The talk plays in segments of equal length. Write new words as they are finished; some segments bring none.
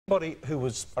Anybody who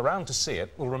was around to see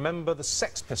it will remember the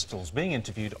Sex Pistols being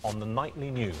interviewed on the nightly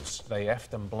news. They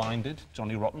effed and blinded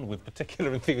Johnny Rotten with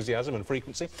particular enthusiasm and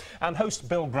frequency, and host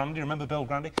Bill Grundy, remember Bill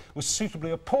Grundy, was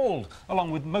suitably appalled,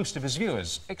 along with most of his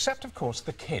viewers, except, of course,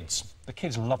 the kids. The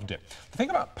kids loved it. The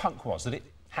thing about punk was that it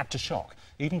had to shock.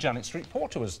 Even Janet Street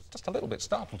Porter was just a little bit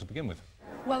startled to begin with.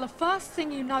 Well, the first thing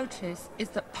you notice is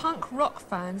that punk rock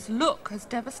fans look as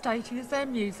devastating as their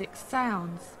music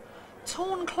sounds.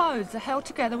 Torn clothes are held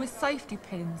together with safety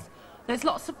pins. There's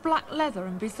lots of black leather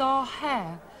and bizarre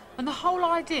hair. And the whole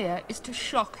idea is to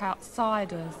shock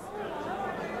outsiders.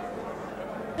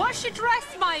 What's your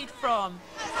dress made from?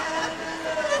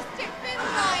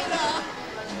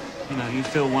 You know, you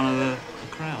feel one of the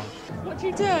crowd. What do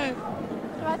you do?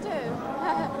 What do I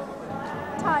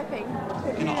do? Typing.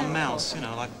 You're not a mouse, you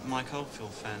know, like Mike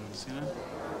Oldfield fans, you know?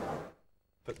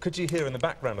 But could you hear in the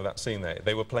background of that scene there,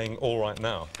 they were playing All Right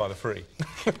Now by The Free,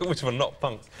 which were not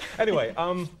punks. Anyway,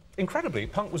 incredibly,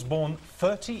 punk was born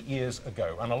 30 years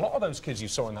ago, and a lot of those kids you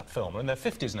saw in that film are in their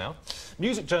 50s now.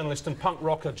 Music journalist and punk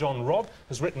rocker John Robb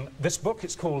has written this book.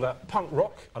 It's called Punk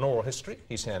Rock, An Oral History.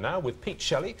 He's here now with Pete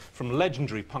Shelley from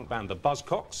legendary punk band The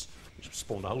Buzzcocks, which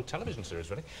spawned a whole television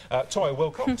series, really, Toyah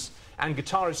Wilcox, and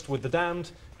guitarist with The Damned,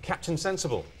 Captain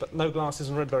Sensible. But no glasses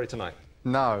and Redberry tonight.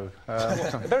 No.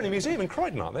 They're in a museum in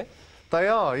Croydon, aren't they? They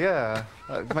are, yeah.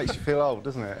 It makes you feel old,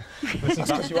 doesn't it?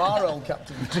 Because you are old,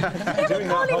 Captain. They were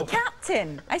calling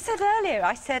Captain. I said earlier,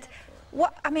 I said,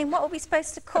 what are we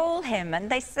supposed to call him?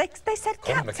 And they said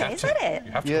Captain, is that it?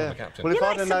 You have to call him the Captain. Well, You're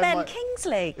like Sir Ben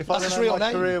Kingsley. If I'd known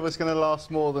my career was going to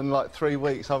last more than, like, 3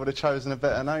 weeks, I would have chosen a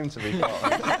better name, to be quite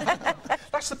honest.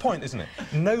 That's the point, isn't it?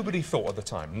 Nobody thought at the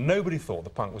time, nobody thought the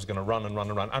punk was going to run and run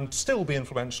and run and still be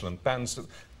influential, and bands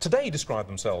today describe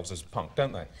themselves as punk,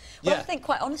 don't they? Well, I think,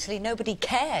 quite honestly, nobody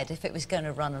cared if it was going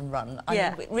to run and run. I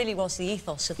mean, it really was the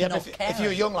ethos of not caring. If you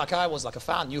were young like I was, like a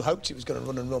fan, you hoped it was going to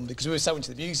run and run because we were so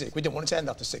into the music. We didn't want it to end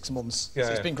after 6 months. Yeah,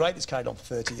 so it's been great it's carried on for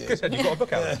 30 years. Good, you've got a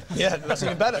book out. Yeah, that's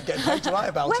even better, getting paid to write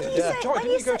about it. Joy,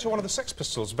 didn't you go to one of the Sex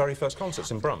Pistols' very first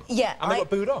concerts in Brum? Yeah. And they got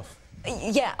booed off?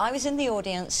 Yeah, I was in the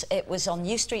audience. It was on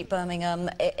New Street, Birmingham.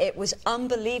 It was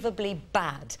unbelievably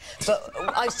bad. But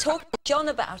I was talking to John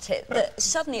about it, that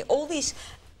suddenly all these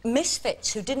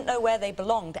misfits who didn't know where they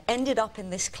belonged ended up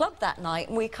in this club that night,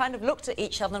 and we kind of looked at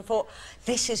each other and thought,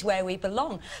 this is where we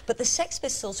belong. But the Sex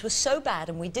Pistols were so bad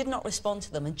and we did not respond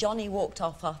to them, and Johnny walked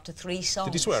off after 3 songs.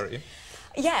 Did he swear at you?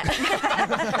 Yeah.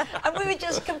 And we were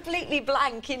just completely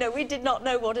blank, you know, we did not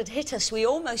know what had hit us. We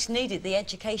almost needed the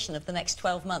education of the next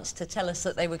 12 months to tell us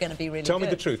that they were going to be really good. Tell me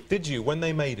the truth, did you, when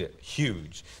they made it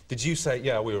huge, did you say,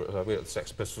 yeah, we were at the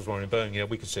Sex Pistols, we were in Birmingham, yeah,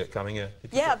 we could see it coming, yeah?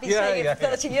 Yeah, I've been saying it for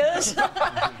 30 years.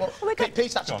 Well,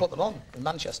 Pete actually put them on in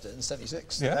Manchester in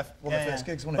 '76. Yeah? One of the first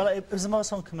gigs, wasn't it? Well, it was the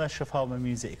most uncommercial form of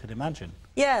music you could imagine.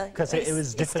 Yeah. Because it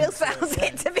was different. It still sounds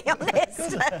it, to be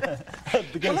honest.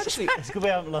 Well, actually, it's good we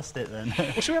haven't lost it, then.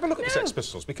 Well, should we have a look at the Sex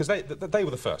Pistols? Because they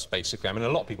were the first, basically. I mean, a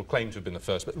lot of people claim to have been the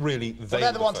first, but really,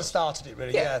 they're the ones that started it,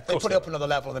 really, yeah. They put it up another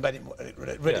level and they made it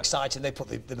really exciting. They put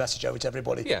the message over to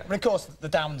everybody. Yeah. And, of course, the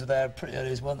Damned are there pretty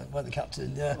early as well, weren't the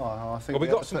Captain, yeah. Oh, I think we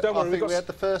had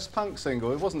the first punk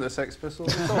single. It wasn't the Sex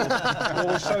Pistols at all. Well,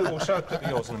 we'll show a clip of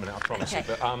yours in a minute, I promise you.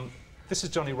 But this is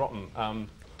Johnny Rotten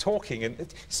talking, and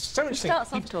it's so interesting. He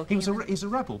starts off talking. He's a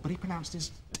rebel, but he pronounced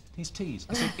his T's.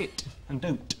 He said it and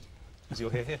don't, as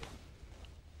you'll hear here.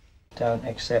 Don't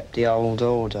accept the old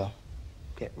order.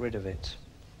 Get rid of it.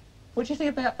 What do you think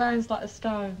about bands like the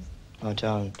Stones? I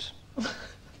don't.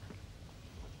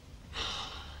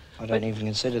 I don't even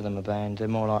consider them a band. They're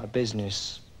more like a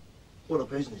business. What a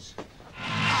business.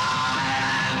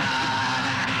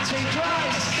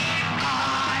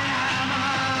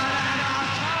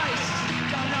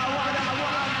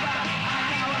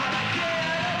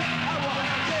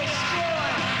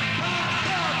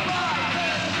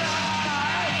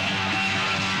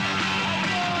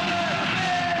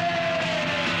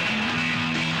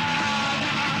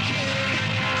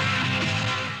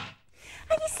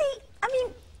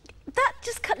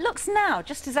 Looks now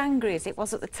just as angry as it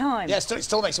was at the time. Yeah, it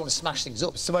still makes you want to smash things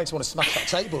up. It still makes you want to smash that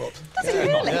table up. Does it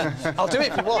really? Yeah. I'll do it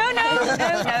if you want. No.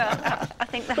 I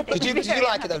think that. Did you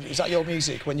like it though? Was that your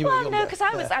music when you were younger? Well, no, because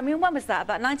I was. I mean, when was that?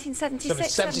 About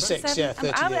 1976. 76, yeah, 30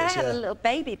 years. I had a little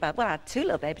baby, but I had 2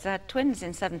 little babies. I had twins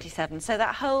in '77. So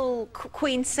that whole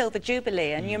Queen's Silver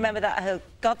Jubilee, and you remember that whole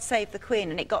God Save the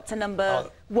Queen, and it got to number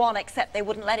 1, except they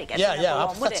wouldn't let it get to number 1, how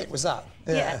would pathetic it? was that?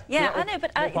 Yeah, I know,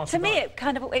 but to me,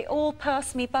 it all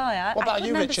passed me by. What about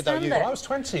you, Richard, though? Well, I was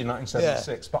 20 in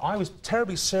 1976, but I was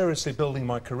terribly seriously building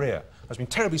my career. was being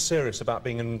terribly serious about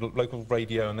being in local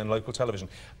radio and then local television.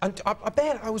 And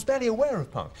I was barely aware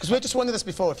of punk. Because we were just wondering this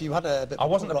before, if you had a bit I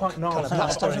wasn't a punk, no, kind of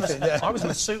past or anything. I was in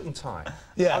a suit and tie.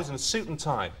 Yeah. I was in a suit and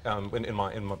tie in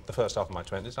the first half of my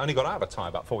 20s. I only got out of a tie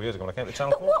about 4 years ago when I came to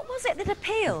Channel 4. But what was it that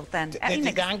appealed then?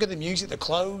 The anger, the music, the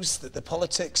clothes, the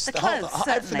politics, the clothes,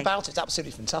 everything about it's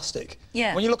absolutely fantastic.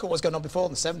 Yeah. When you look at what's going on before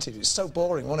in the 70s, it was so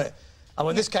boring, wasn't it? And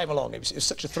when this came along, it was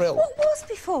such a thrill. What was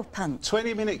before punk?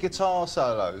 20-minute guitar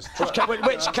solos. Which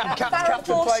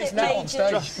Captain plays now on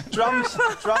stage. Drum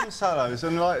solos,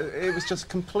 and like it was just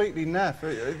completely naff.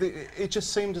 It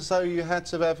just seemed as though you had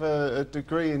to have a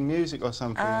degree in music or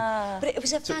something. But it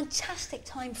was a fantastic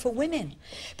time for women,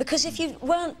 because if you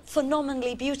weren't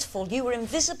phenomenally beautiful, you were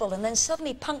invisible, and then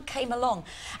suddenly punk came along,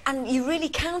 and you really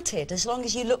counted as long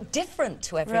as you looked different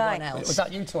to everyone else. Was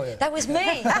that you, Toyah? That was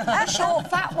me. The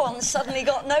short, fat one suddenly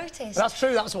got noticed. That's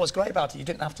true. That's what's great about it. You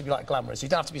didn't have to be like glamorous. You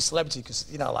don't have to be a celebrity, because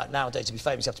you know, like nowadays to be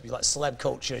famous, you have to be like celeb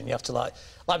culture, and you have to like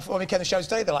before we came to the shows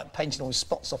today, they're like painting all these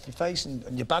spots off your face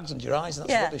and your bags under your eyes, and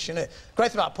that's rubbish, isn't it?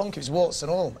 Great thing about punk, it was warts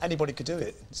and all. Anybody could do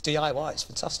it. It's DIY. It's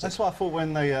fantastic. That's why I thought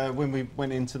when we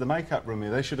went into the makeup room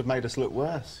here, they should have made us look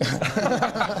worse.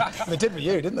 They did with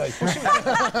you, didn't they?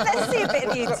 Let's see a bit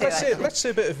of you too. Let's see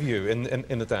a bit of you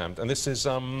in The Damned, and this is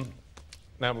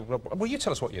now. Will you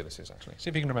tell us what year this is actually? See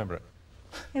if you can remember it.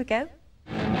 Here we go.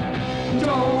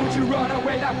 Don't you run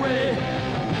away that way.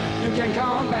 You can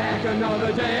come back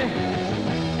another day.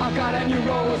 I got a new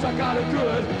rose, I got a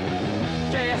good.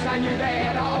 Yes, I knew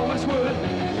that I always would.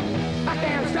 I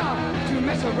can't stop to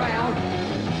mess around.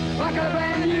 I got a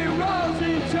brand new rose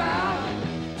in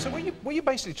town. So were you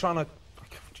basically trying to...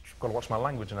 I've got to watch my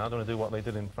language now. I don't want to do what they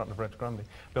did in front of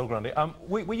Bill Grundy.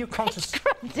 Were you conscious...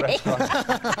 Red Grundy.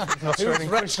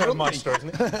 Australian Maestro,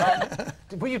 isn't it?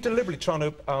 Were you deliberately trying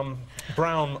to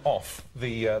brown off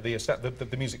the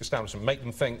music establishment, make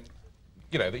them think,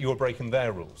 you know, that you were breaking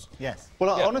their rules? Yes. Well,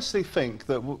 I honestly think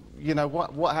that, you know,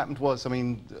 what happened was, I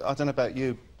mean, I don't know about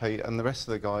you, Pete, and the rest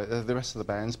of the rest of the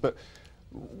bands, but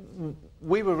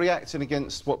we were reacting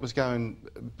against what was going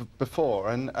before,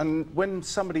 and when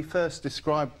somebody first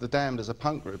described The Damned as a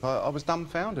punk group, I was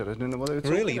dumbfounded. I didn't know what they were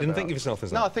talking about. Really? You didn't think of yourself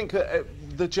as that? No, I think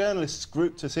the journalists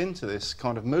grouped us into this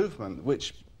kind of movement,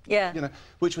 which... Yeah. You know,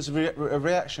 which was a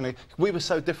reactionary. We were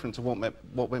so different to what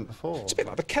went before. It's a bit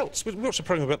like the Celts. We watched a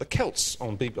programme about the Celts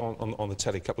on the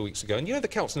telly a couple of weeks ago, and you know the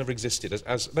Celts never existed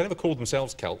as they never called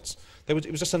themselves Celts. It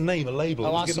was just a name, a label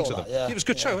that was given to them. Yeah. It was a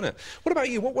good show, wasn't it? What about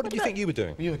you? What did you think you were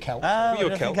doing? Were you a Celt? I were you a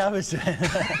don't Celt? think I was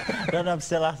doing. I'm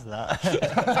still after that.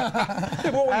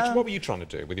 Yeah, what were you trying to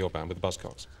do with your band, with the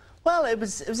Buzzcocks? Well, it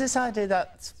was this idea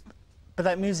that... But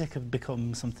that music had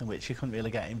become something which you couldn't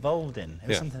really get involved in. It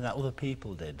was something that other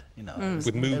people did, you know.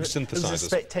 With Moog synthesizers. It was a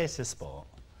spectator sport.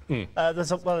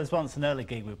 There's once an early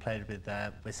gig we played with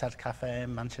Sad Cafe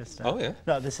in Manchester. Oh, yeah?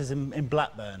 No, this is in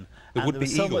Blackburn. There would there be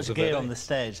was so Eagles much gear on the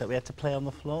stage that we had to play on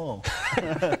the floor.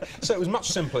 So it was much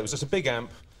simpler. It was just a big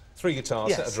amp, 3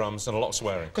 guitars, set of drums, and a lot of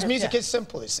swearing. Because music is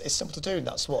simple. It's simple to do, and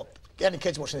that's what... Any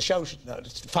kids watching the show should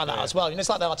find that out as well. You know, it's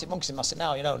like the Arctic Monkeys in Massive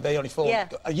now, you know, they only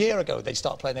formed a year ago, they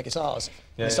started playing their guitars.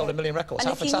 They sold 1 million records. And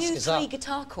How if you fantastic knew is that? 3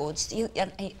 guitar chords,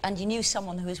 and you knew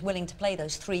someone who was willing to play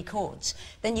those 3 chords,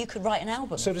 then you could write an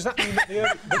album. So does that mean that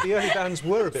the early bands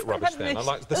were a bit rubbish then?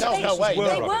 No way.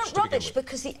 They weren't rubbish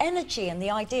because the energy and the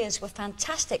ideas were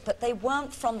fantastic, but they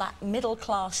weren't from that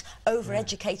middle-class,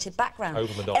 over-educated background.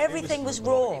 Everything was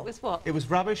raw. It was what? It was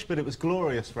rubbish, but it was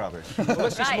glorious rubbish. But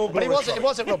it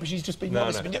wasn't rubbish, he's just being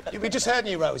honest. We just heard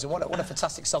New Rose, and what a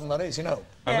fantastic song that is, you know.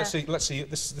 And let's see,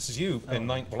 this is you in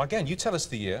well, again, you tell us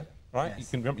the year, right?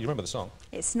 Yes. You remember the song?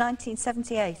 It's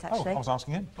 1978, actually. Oh, I was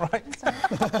asking him, right. Well,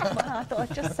 I thought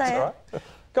I'd just say it. All right.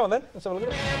 Go on then, let's have a look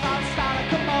at it.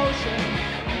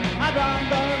 I'd run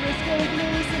the risk of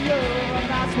losing you, and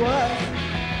that's worse.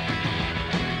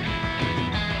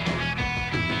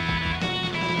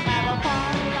 Ever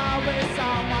fall in love with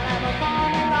someone, ever fall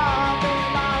in love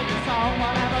with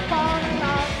someone, ever fall in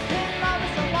love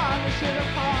with someone you should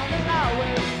have fallen in love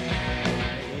with.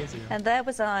 And there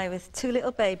was I with 2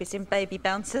 little babies in baby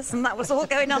bouncers, and that was all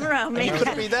going on around me. You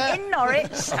couldn't be there. In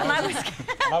Norwich, and I was...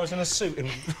 I was in a suit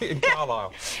in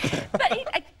Carlisle. But,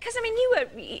 because, I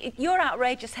mean, your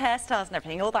outrageous hairstyles and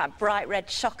everything, all that bright red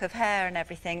shock of hair and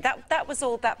everything, that was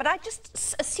all that. But I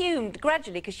just assumed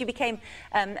gradually, because you became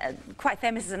quite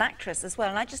famous as an actress as well,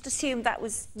 and I just assumed that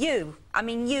was you. I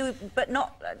mean, you, but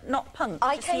not punk.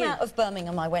 I came out of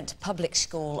Birmingham, I went to public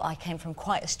school, I came from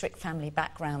quite a strict family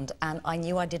background, and I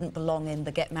knew I didn't belong in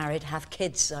the get married, have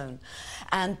kids zone.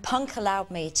 And punk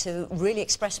allowed me to really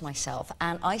express myself,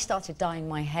 and I started dyeing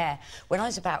my hair when I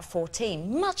was about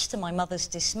 14, much to my mother's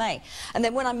dismay. And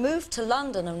then when I moved to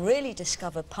London and really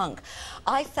discovered punk,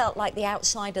 I felt like the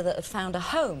outsider that had found a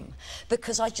home,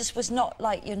 because I just was not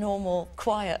like your normal,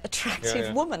 quiet,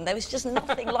 attractive woman. There was just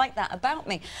nothing like that about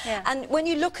me. And when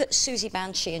you look at Susie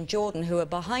Banshee and Jordan, who are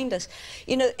behind us,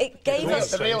 you know, it gave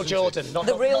us... The real Jordan, not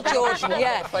the real Jordan,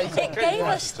 yeah. It gave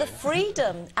us the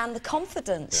freedom and the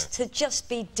confidence to just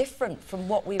be different from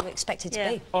what we were expected to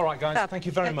be. All right, guys, thank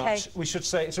you very much. We should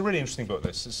say it's a really interesting book,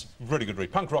 this. It's a really good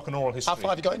read. Punk rock and oral history. How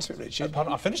far have you got into it, Richard?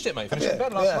 I finished it, mate. Finished it in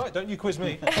bed last night. Don't you quiz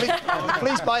me.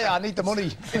 Please buy it. I need the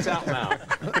money. It's out now.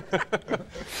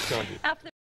 After